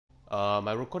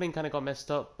My recording kind of got messed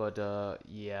up, but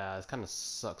yeah, it kind of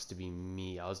sucks to be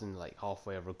me. I was in like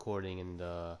halfway of recording, and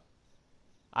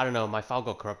I don't know, my file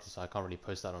got corrupted, so I can't really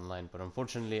post that online. But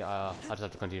unfortunately, I just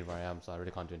have to continue where I am, so I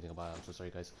really can't do anything about it. I'm so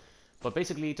sorry, guys. But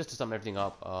basically, just to sum everything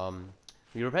up,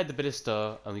 we repaired the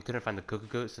Ballista, and we couldn't find the Coco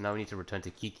Goat, so now we need to return to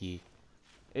Kiki.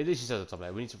 It literally says at the top,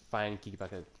 like, we need to find Kiki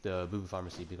back at the Boo Boo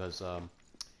Pharmacy because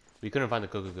we couldn't find the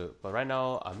Coco Goat. But right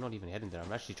now, I'm not even heading there.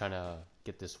 I'm actually trying to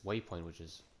get this waypoint, which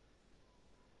is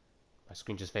my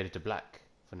screen just faded to black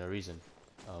for no reason.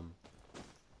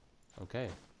 Okay.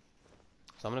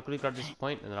 So I'm gonna quickly grab this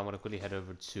point, and then I'm gonna quickly head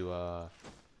over to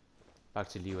back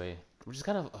to Liyue, which is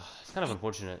kind of it's kind of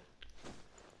unfortunate.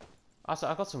 Also,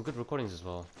 I got some good recordings as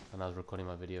well when I was recording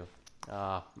my video.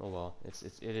 Oh well,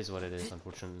 it is what it is,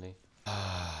 unfortunately.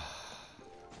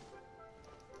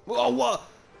 Oh what?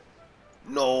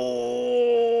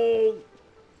 No!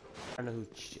 I don't know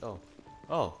who.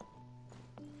 Oh.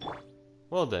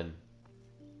 Well then.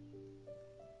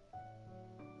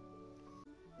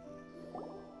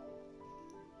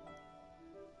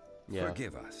 Yeah.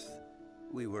 Forgive us.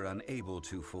 We were unable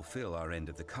to fulfill our end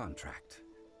of the contract.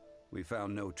 We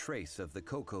found no trace of the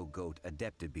Coco Goat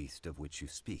Adeptibeast of which you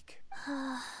speak.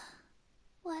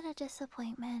 What a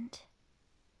disappointment.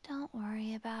 Don't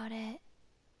worry about it.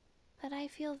 But I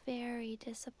feel very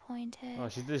disappointed. Oh,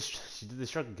 she did the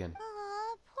shrug again.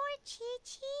 Aw, poor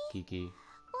Chi-Chi. Kiki.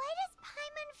 Why does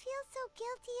Paimon feel so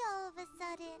guilty all of a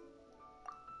sudden?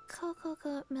 Coco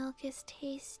Goat milk is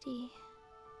tasty.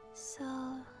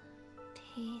 So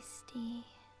tasty.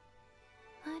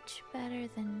 Much better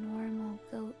than normal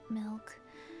goat milk.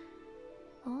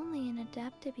 Only an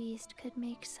Adeptibeast could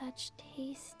make such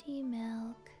tasty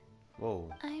milk. Whoa.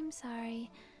 I'm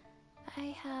sorry.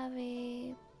 I have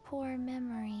a poor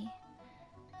memory.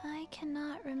 I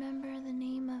cannot remember the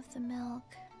name of the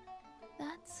milk.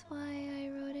 That's why I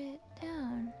wrote it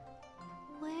down.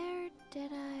 Where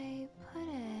did I put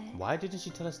it? Why didn't she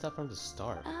tell us that from the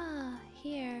start? Ah,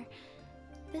 here.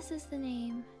 This is the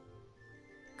name.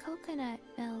 Coconut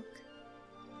milk.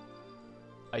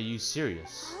 Are you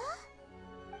serious?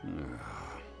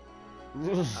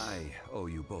 I owe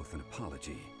you both an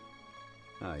apology.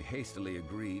 I hastily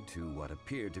agreed to what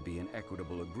appeared to be an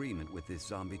equitable agreement with this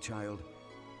zombie child,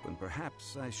 when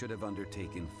perhaps I should have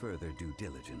undertaken further due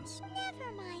diligence.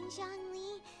 Never mind,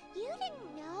 Zhongli. You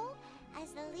didn't know.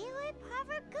 As the Liyue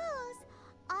proverb goes,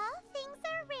 all things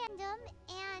are random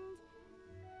and...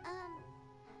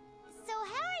 So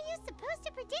how are you supposed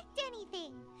to predict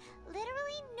anything?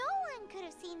 Literally no one could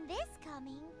have seen this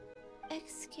coming.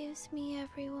 Excuse me,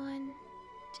 everyone.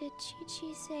 Did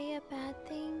Chi-Chi say a bad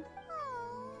thing?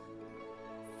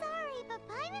 Oh, sorry, but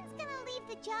Paimon's gonna leave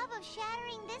the job of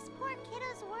shattering this poor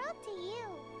kiddo's world to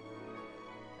you.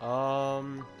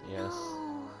 Yes.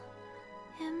 No.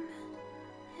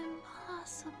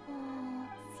 Impossible.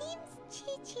 Seems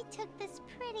Chi-Chi took this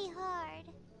pretty hard.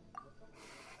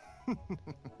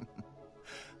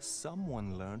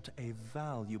 Someone learnt a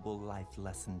valuable life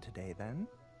lesson today, then.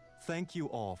 Thank you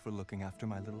all for looking after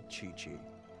my little Chi-Chi.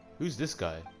 Who's this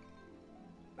guy?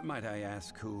 Might I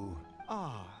ask who?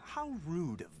 Ah, how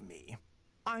rude of me.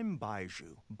 I'm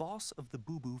Baiju, boss of the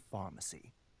Boo Boo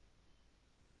Pharmacy.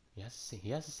 He has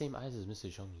the same eyes as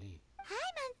Mr. Zhongli.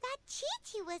 Paimon thought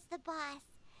Chi-Chi was the boss.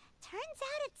 Turns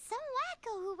out it's some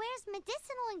wacko who wears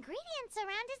medicinal ingredients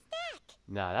around his neck.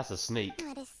 Nah, that's a snake.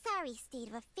 What a sorry state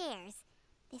of affairs.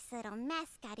 This little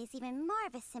mascot is even more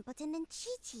of a simpleton than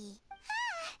Chi-Chi.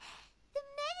 Ah! The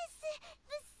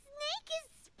snake is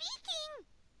speaking!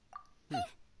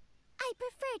 I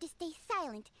prefer to stay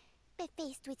silent, but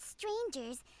faced with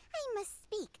strangers, I must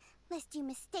speak, lest you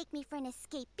mistake me for an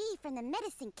escapee from the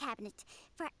medicine cabinet,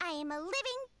 for I am a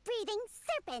living, breathing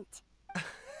serpent!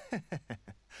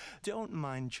 Don't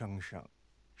mind Chung Sheng.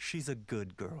 She's a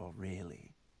good girl,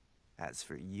 really. As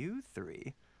for you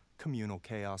three, communal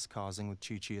chaos causing with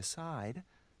Chi-Chi aside,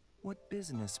 what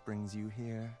business brings you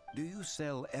here? Do you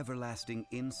sell everlasting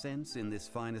incense in this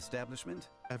fine establishment?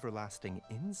 Everlasting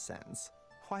incense?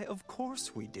 Why, of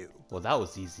course we do. Well, that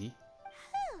was easy.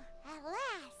 Whew, at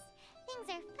last! Things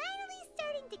are finally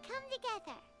starting to come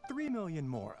together. 3 million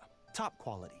mora. Top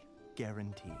quality.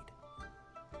 Guaranteed.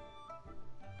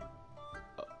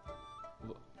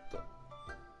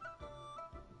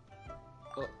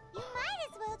 You might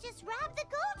as well just rob the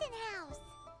Golden House!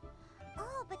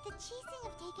 Oh, but the Cheesing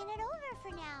have taken it over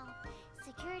for now.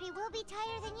 Security will be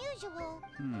tighter than usual.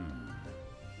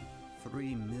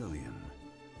 3 million.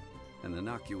 An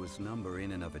innocuous number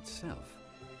in and of itself.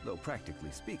 Though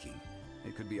practically speaking,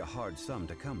 it could be a hard sum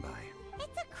to come by.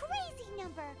 It's a crazy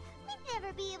number. We'd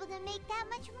never be able to make that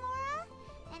much mora.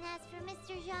 And as for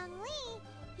Mr. Zhongli,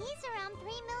 he's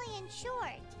and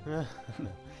short.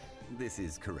 This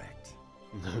is correct.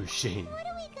 No, Shane. What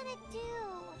are we gonna do?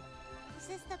 Is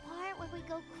this the part where we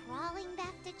go crawling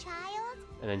back to Child?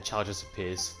 And then Child just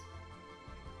appears.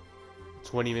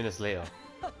 20 minutes later.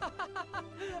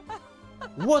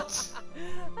 What?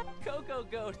 Coco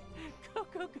Goat!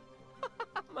 Coco Goat!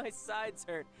 My sides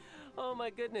hurt. Oh my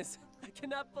goodness. I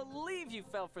cannot believe you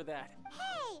fell for that.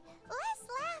 Hey, less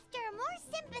laughter, more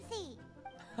sympathy.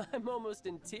 I'm almost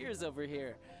in tears over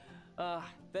here.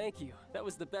 Thank you. That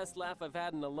was the best laugh I've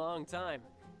had in a long time.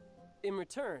 In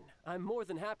return, I'm more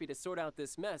than happy to sort out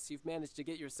this mess you've managed to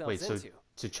get yourselves Wait, into.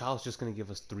 so Child's just gonna give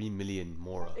us 3 million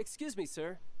Mora. Excuse me,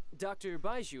 sir. Dr.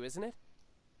 Baiju, isn't it?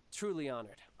 Truly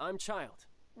honored. I'm Child,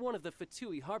 one of the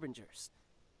Fatui Harbingers.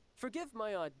 Forgive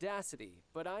my audacity,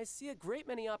 but I see a great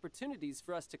many opportunities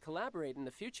for us to collaborate in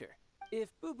the future.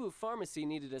 If Boo Boo Pharmacy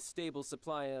needed a stable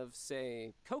supply of,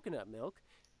 say, coconut milk,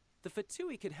 the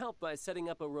Fatui could help by setting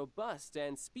up a robust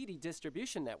and speedy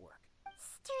distribution network.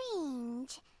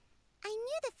 Strange. I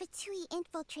knew the Fatui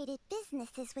infiltrated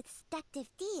businesses with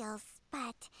seductive deals,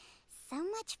 but so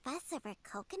much fuss over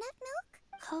coconut milk?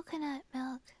 Coconut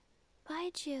milk.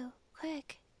 Baiju,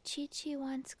 quick. Chi-Chi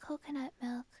wants coconut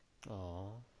milk.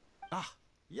 Aww. Ah,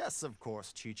 yes, of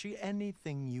course, Chi-Chi.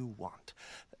 Anything you want.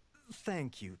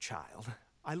 Thank you, child.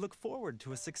 I look forward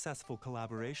to a successful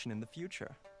collaboration in the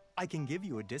future. I can give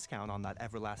you a discount on that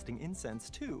everlasting incense,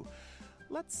 too.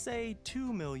 Let's say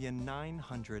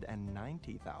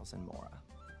 2,990,000 Mora.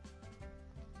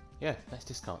 Yeah, nice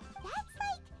discount. That's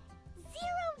like 0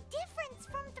 difference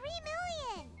from 3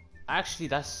 million. Actually,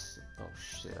 that's... Oh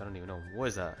shit, I don't even know. What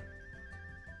is that?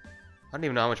 I don't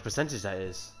even know how much percentage that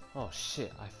is. Oh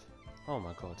shit, Oh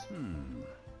my god.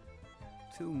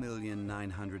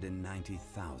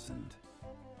 2,990,000.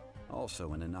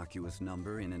 Also an innocuous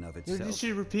number in and of You're itself.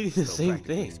 literally repeating the So same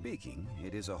practically thing. speaking,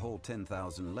 it is a whole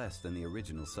 10,000 less than the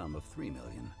original sum of 3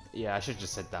 million. Yeah, I should have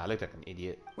just said that. I look like an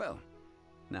idiot. Well,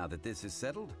 now that this is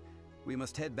settled, we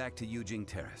must head back to Yujing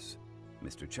Terrace.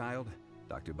 Mr. Child,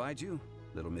 Dr. Baiju,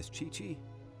 little Miss Chi-Chi,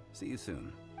 see you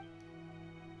soon.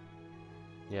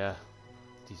 Yeah.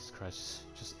 Jesus Christ,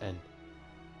 just end.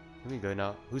 Here we go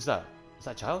now. Who's that? Is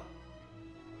that Child?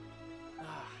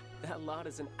 That lot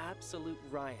is an absolute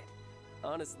riot.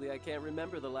 Honestly, I can't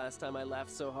remember the last time I laughed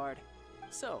so hard.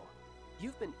 So,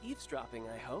 you've been eavesdropping,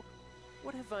 I hope.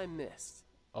 What have I missed?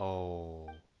 Oh.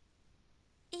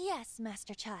 Yes,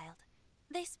 Master Child.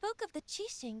 They spoke of the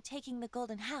Qixing taking the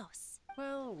Golden House.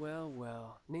 Well, well,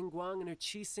 well. Ningguang and her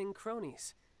Qixing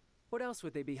cronies. What else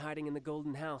would they be hiding in the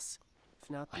Golden House? If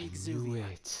not the I Exuvia. knew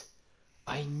it.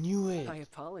 I knew it. I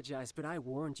apologize, but I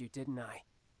warned you, didn't I?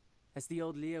 As the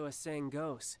old Leo saying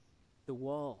goes, the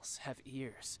walls have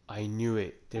ears. I knew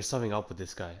it. There's something up with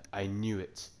this guy. I knew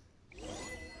it.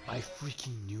 I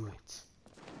freaking knew it.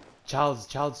 Child's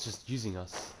just using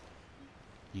us.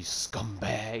 You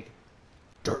scumbag.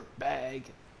 Dirtbag.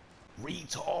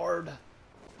 Retard.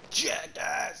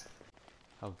 Jackass.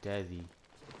 How dare thee.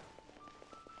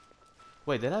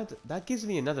 Wait, then that gives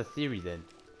me another theory then.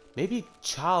 Maybe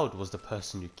Child was the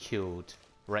person who killed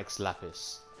Rex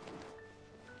Lapis.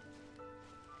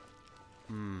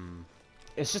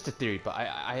 It's just a theory, but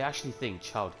I actually think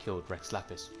Child killed Rex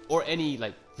Lapis. Or any,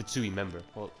 like, Fatui member.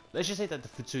 Well, let's just say that the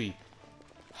Fatui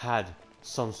had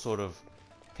some sort of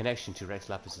connection to Rex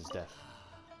Lapis's death.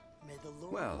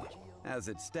 Well, as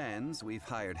it stands, we've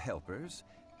hired helpers,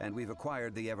 and we've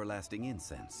acquired the everlasting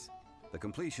incense. The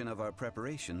completion of our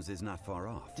preparations is not far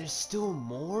off. There's still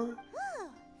more? Ooh,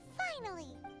 finally.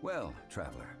 Well,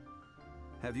 traveler,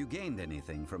 have you gained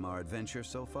anything from our adventure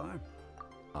so far?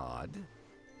 Odd?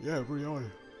 Yeah, pretty odd.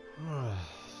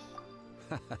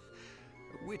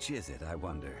 Which is it, I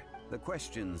wonder? The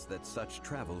questions that such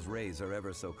travels raise are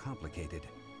ever so complicated.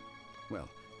 Well,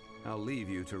 I'll leave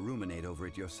you to ruminate over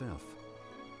it yourself.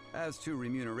 As to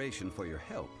remuneration for your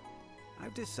help,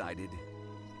 I've decided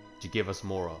To give us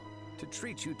Mora. to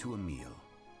treat you to a meal.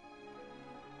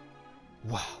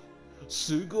 Wow.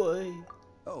 Sugoi.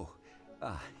 Oh,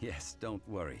 yes, don't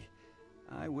worry.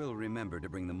 I will remember to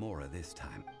bring the Mora this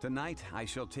time. Tonight, I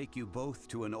shall take you both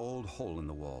to an old hole in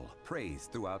the wall,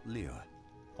 praised throughout Liyue.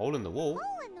 Hole in the wall?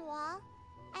 Hole in the wall?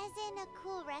 As in a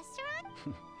cool restaurant?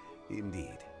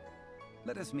 Indeed.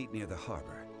 Let us meet near the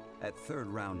harbor, at third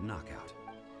round knockout.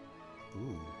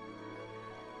 Ooh.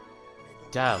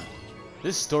 Damn.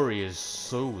 This story is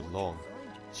so long.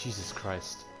 Jesus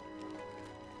Christ.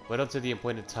 Went up to the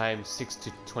appointed time, 6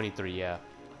 to 23, yeah.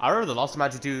 I remember the last time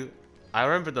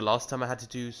I had to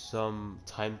do some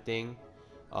time thing.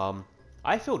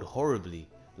 I failed horribly.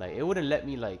 Like, it wouldn't let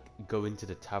me, like, go into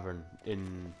the tavern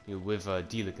with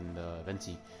Diluc and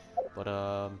Venti.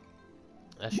 But,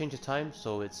 Let's change the time,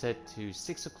 so it's set to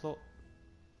 6 o'clock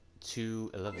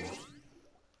to 11.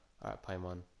 Alright,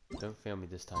 Paimon, don't fail me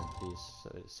this time, please.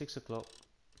 So it's 6 o'clock,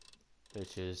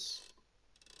 which is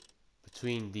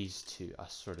between these two. I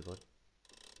swear to God.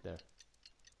 There.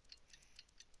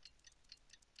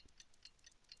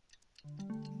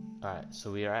 Alright,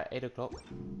 so we are at 8 o'clock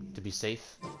to be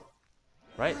safe.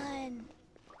 Right? 1,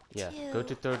 Yeah, 2, go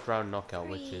to 3rd round knockout,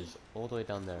 which 3, is all the way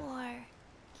down there. 4,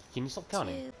 Can you stop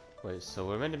counting? 2. Wait, so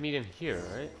we're meant to meet him here,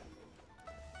 right?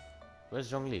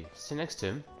 Where's Zhongli? Sit next to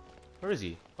him. Where is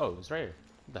he? Oh, he's right here.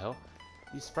 What the hell?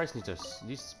 These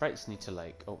sprites need to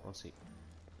like. Oh, I'll see.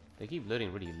 They keep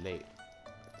loading really late.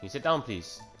 Can you sit down,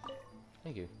 please?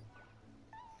 Thank you.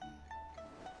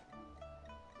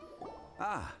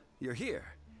 Ah, you're here.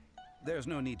 There's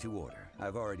no need to order.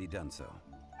 I've already done so.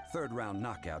 3rd round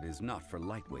knockout is not for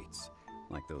lightweights,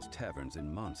 like those taverns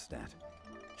in Mondstadt.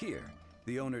 Here,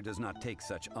 the owner does not take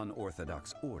such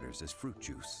unorthodox orders as fruit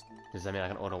juice. Does that mean I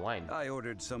can order wine? I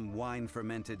ordered some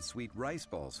wine-fermented sweet rice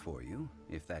balls for you,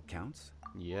 if that counts.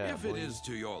 Yeah. If it is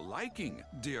to your liking,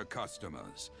 dear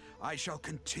customers, I shall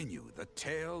continue the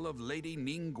tale of Lady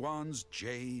Ningguang's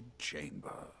Jade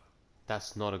Chamber.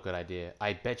 That's not a good idea.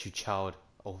 I bet you, child,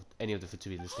 or any of the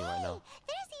Futui listening right now.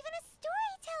 There's even a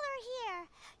storyteller here.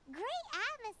 Great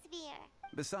atmosphere.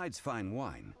 Besides fine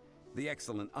wine, the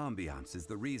excellent ambiance is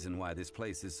the reason why this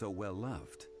place is so well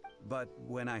loved. But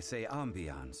when I say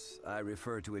ambiance, I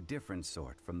refer to a different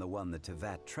sort from the one the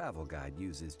Tevat travel guide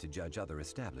uses to judge other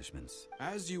establishments.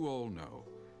 As you all know,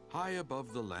 high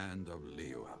above the land of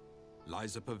Liyue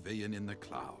lies a pavilion in the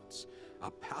clouds,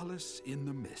 a palace in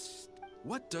the mist.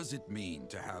 What does it mean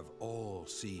to have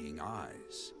all-seeing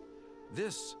eyes?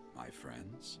 This, my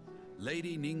friends,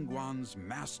 Lady Ningguang's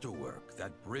masterwork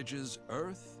that bridges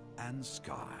earth and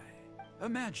sky.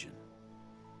 Imagine,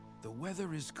 the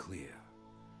weather is clear,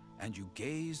 and you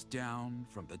gaze down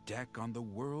from the deck on the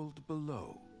world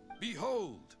below.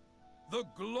 Behold, the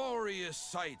glorious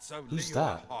sights of Who's Liyue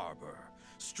that? Harbor,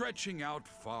 stretching out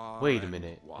far. Wait a and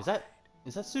minute. wide.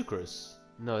 Is that Sucrose?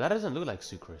 No, that doesn't look like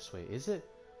Sucrose. Wait, is it?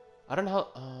 I don't know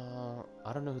how.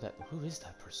 I don't know who is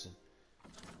that person?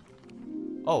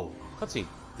 Oh, cutscene.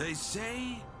 They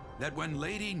say that when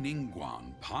Lady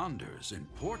Ningguang ponders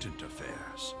important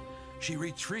affairs, she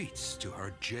retreats to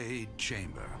her jade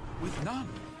chamber with none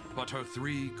but her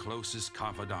 3 closest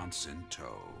confidants in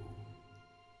tow.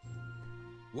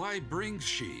 Why brings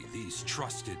she these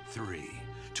trusted 3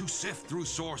 to sift through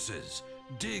sources,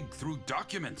 dig through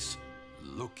documents,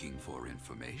 looking for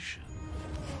information?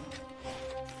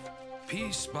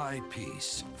 Piece by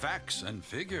piece, facts and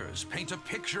figures paint a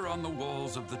picture on the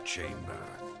walls of the chamber.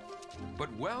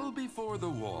 But well before the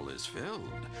wall is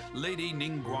filled, Lady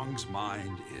Ningguang's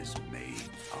mind is made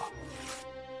up.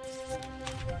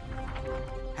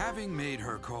 Having made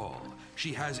her call,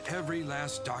 she has every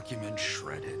last document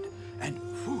shredded, and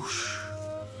whoosh,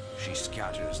 she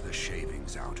scatters the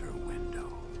shavings out her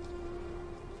window.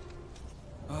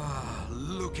 Ah,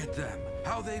 look at them,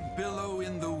 how they billow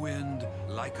in the wind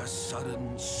like a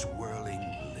sudden swirling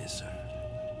blizzard.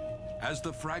 As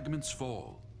the fragments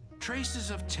fall, traces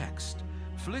of text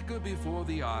flicker before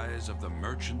the eyes of the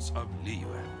merchants of Liyue,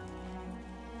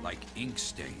 like ink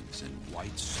stains in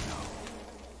white snow.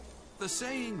 The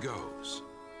saying goes,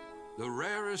 the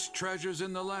rarest treasures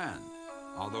in the land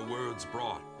are the words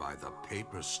brought by the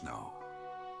paper snow.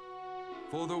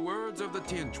 For the words of the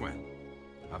Tianquan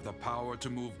have the power to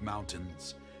move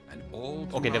mountains, and all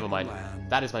Okay, never mind. throughout the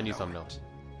land That is my new know thumbnail. it.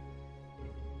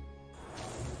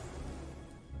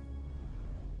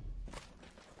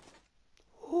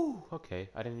 Whew, okay,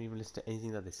 I didn't even listen to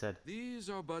anything that they said. These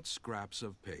are but scraps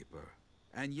of paper,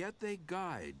 and yet they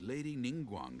guide Lady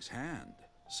Ningguang's hand.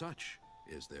 Such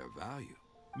is their value.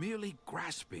 Merely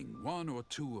grasping 1 or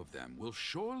 2 of them will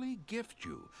surely gift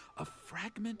you a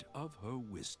fragment of her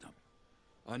wisdom,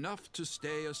 enough to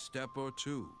stay a step or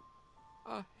 2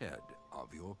 ahead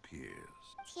of your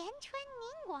peers. Tianquan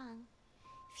Ningguang.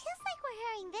 Feels like we're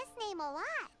hearing this name a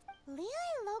lot.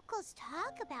 Liyue locals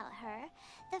talk about her.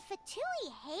 The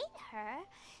Fatui hate her.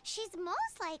 She's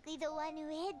most likely the one who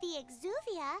hid the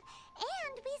Exuvia,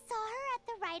 and we saw her at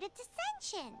the Rite of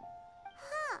Dissension.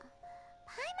 Huh.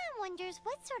 Paimon wonders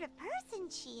what sort of person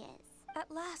she is. At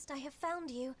last I have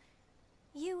found you.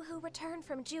 You who returned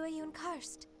from Jueyun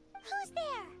Karst. Who's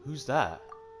there? Who's that?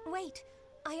 Wait,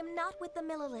 I am not with the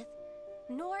Millelith,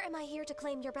 nor am I here to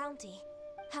claim your bounty.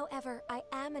 However, I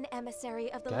am an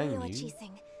emissary of the Liyue Ganyu?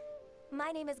 Qixing.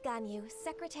 My name is Ganyu,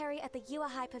 secretary at the Yue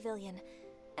High Pavilion,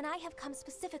 and I have come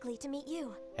specifically to meet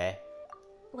you. Eh?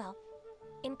 Well,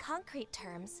 in concrete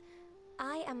terms,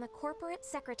 I am the corporate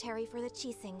secretary for the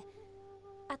Qixing.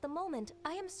 At the moment,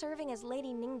 I am serving as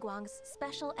Lady Ningguang's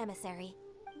special emissary.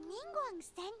 Ningguang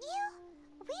sent you?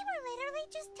 We were literally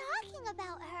just talking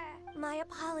about her. My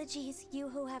apologies, you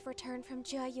who have returned from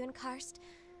Jueyun Karst.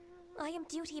 I am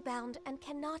duty-bound and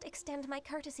cannot extend my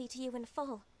courtesy to you in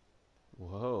full.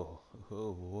 Whoa,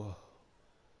 whoa, whoa,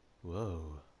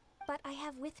 whoa. But I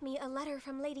have with me a letter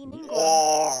from Lady Ningguang.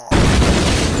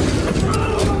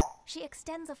 She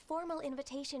extends a formal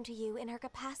invitation to you in her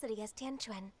capacity as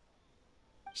Tianquan.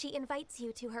 She invites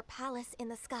you to her palace in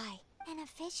the sky. An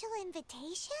official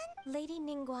invitation? Lady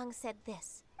Ningguang said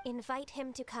this. Invite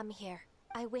him to come here.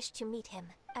 I wish to meet him.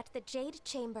 At the Jade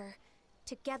Chamber,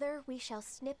 together we shall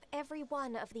snip every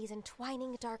one of these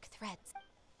entwining dark threads.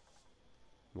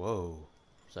 Whoa.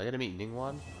 So I gotta meet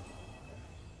Ningguang?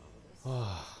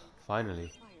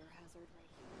 Finally.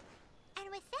 And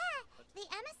with that, the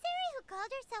emissary who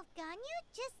called herself Ganyu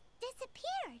just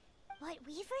disappeared. But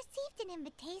we've received an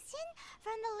invitation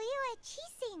from the Liyue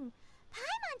Qixing.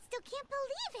 Paimon still can't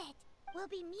believe it! We'll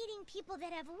be meeting people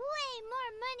that have way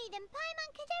more money than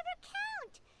Paimon could ever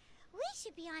count! We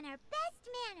should be on our best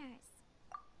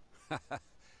manners!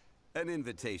 An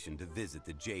invitation to visit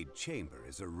the Jade Chamber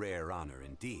is a rare honor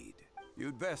indeed.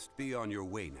 You'd best be on your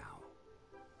way now.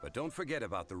 But don't forget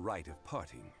about the rite of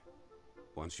parting.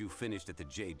 Once you've finished at the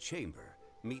Jade Chamber,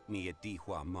 meet me at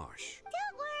Dihua Marsh.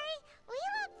 Don't worry, we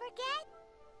won't forget!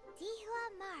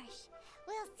 Dihua Marsh.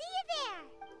 We'll see you there!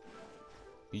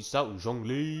 Peace out,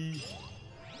 Zhongli.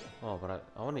 Oh, but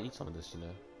I want to eat some of this, you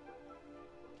know.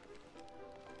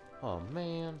 Oh,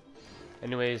 man.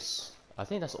 Anyways, I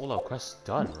think that's all our quests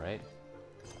done, right?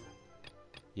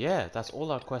 Yeah, that's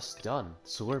all our quests done.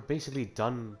 So we're basically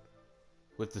done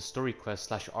with the story quest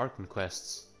slash Archon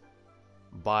quests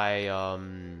by,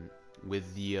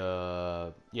 with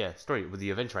the, with the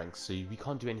event ranks. So we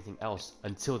can't do anything else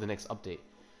until the next update.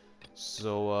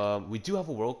 So, we do have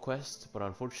a world quest, but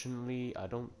unfortunately, I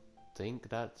don't think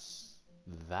that's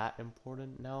that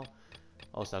important now.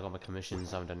 Also, I got my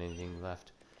commissions, I haven't done anything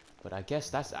left. But I guess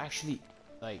that's actually,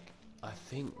 like, I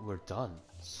think we're done.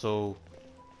 So,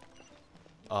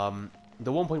 the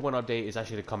 1.1 update is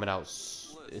actually coming out,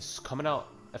 it's coming out,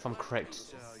 if I'm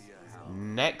correct,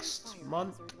 next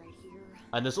month.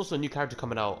 And there's also a new character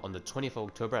coming out on the 20th of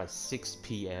October at 6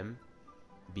 PM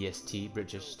BST,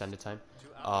 British Standard Time.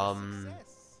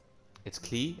 It's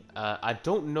Klee. I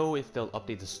don't know if they'll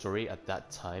update the story at that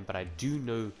time, but I do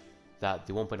know that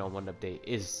the 1.01 update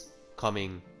is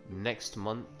coming next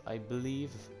month, I believe.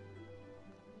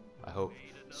 I hope.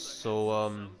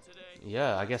 So,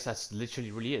 yeah, I guess that's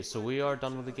literally really it. So we are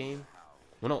done with the game.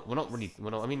 We're not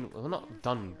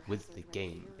done with the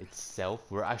game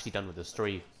itself. We're actually done with the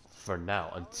story for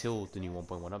now until the new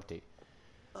 1.1 update.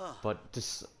 But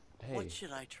just, hey, what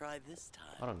should I try this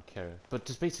time? I don't care. But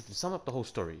just basically sum up the whole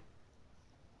story.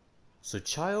 So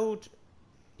Child,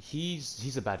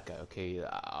 he's a bad guy. Okay,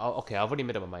 okay, I've already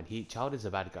made up my mind. Child is a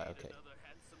bad guy. Okay.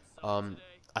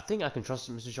 I think I can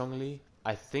trust Mr. Zhongli.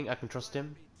 I think I can trust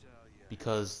him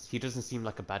because he doesn't seem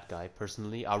like a bad guy.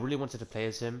 Personally, I really wanted to play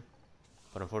as him,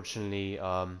 but unfortunately,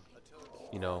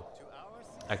 you know,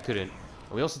 I couldn't.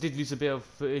 And we also did lose a bit of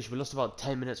footage. We lost about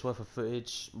 10 minutes worth of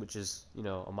footage, which is, you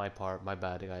know, on my part, my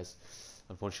bad, guys.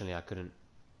 Unfortunately, I couldn't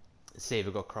save.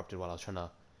 It got corrupted while I was trying to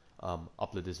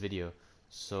upload this video.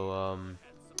 So,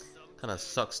 kind of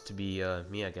sucks to be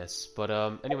me, I guess. But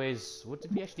anyways, what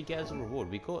did we actually get as a reward?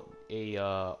 We got a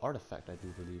artifact, I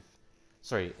do believe.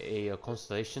 Sorry, a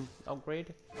constellation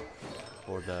upgrade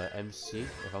for the MC,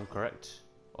 if I'm correct.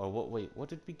 Or what? Wait, what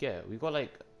did we get? We got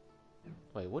like,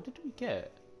 wait, what did we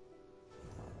get?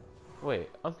 Wait,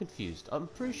 I'm confused. I'm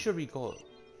pretty sure we got.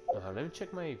 Let me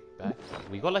check my back.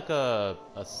 We got like a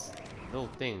little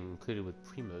thing included with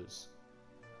Primos.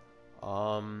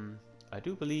 I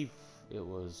do believe it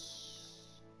was.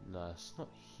 Nah, it's not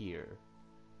here.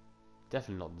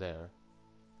 Definitely not there.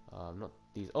 Not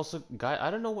these. Also, guy,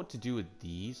 I don't know what to do with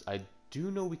these. I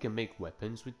do know we can make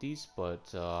weapons with these, but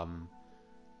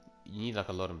you need like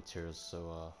a lot of materials.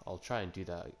 So I'll try and do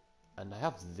that. And I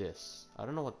have this. I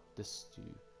don't know what this do.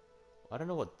 I don't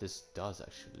know what this does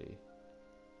actually.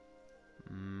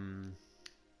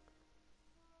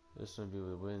 This one be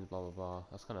with wind, blah blah blah.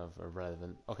 That's kind of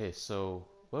irrelevant. Okay, so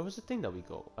where was the thing that we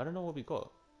got? I don't know what we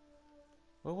got.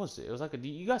 Where was it? It was like a.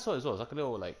 You guys saw it as well. It was like a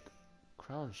little like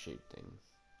crown shaped thing.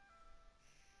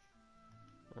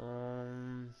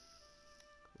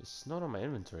 It's not on my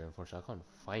inventory, unfortunately. I can't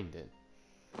find it.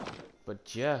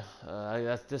 But yeah,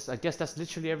 I guess that's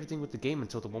literally everything with the game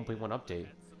until the 1.1 update.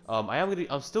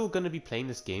 I'm still gonna be playing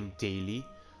this game daily.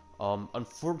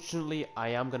 Unfortunately, I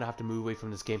am gonna have to move away from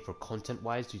this game for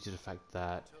content-wise due to the fact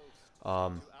that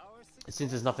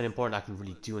since there's nothing important I can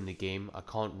really do in the game, I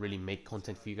can't really make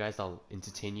content for you guys that'll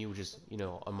entertain you, which is, you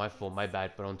know, on my fault, my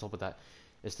bad. But on top of that,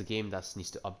 it's the game that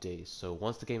needs to update. So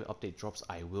once the game update drops,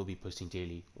 I will be posting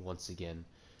daily once again,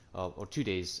 or 2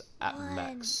 days at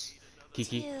max.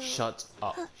 Kiki, shut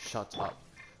up, shut up.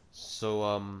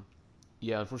 So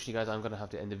yeah, unfortunately, guys, I'm gonna have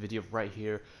to end the video right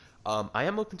here. I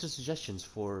am open to suggestions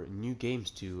for new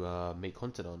games to make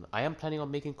content on. I am planning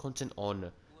on making content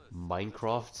on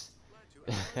Minecraft.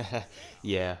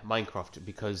 Yeah, Minecraft,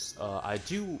 because I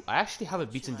actually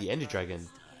haven't beaten the Ender Dragon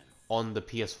on the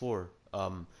PS4.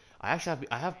 I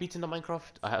have beaten the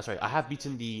Minecraft. Sorry, I have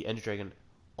beaten the Ender Dragon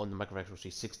on the Microsoft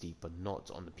 360, but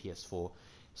not on the PS4.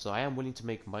 So I am willing to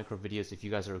make Minecraft videos if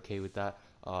you guys are okay with that.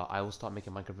 I will start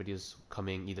making Minecraft videos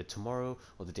coming either tomorrow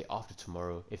or the day after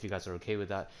tomorrow if you guys are okay with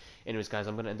that. Anyways, guys,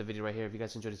 I'm gonna end the video right here. If you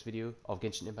guys enjoyed this video of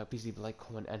Genshin Impact, please leave a like,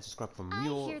 comment, and subscribe for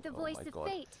more. I hear the voice Oh my of god.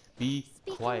 fate. Be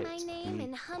Speaking quiet. my name Be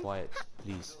and quiet.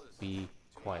 Please be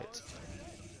quiet.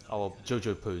 Oh,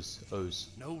 JoJo pose. O's.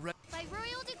 By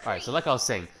royal decree. Alright, so like I was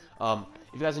saying, if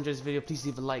you guys enjoyed this video, please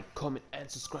leave a like, comment, and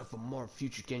subscribe for more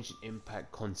future Genshin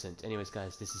Impact content. Anyways,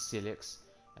 guys, this is Siliux,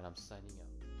 and I'm signing out.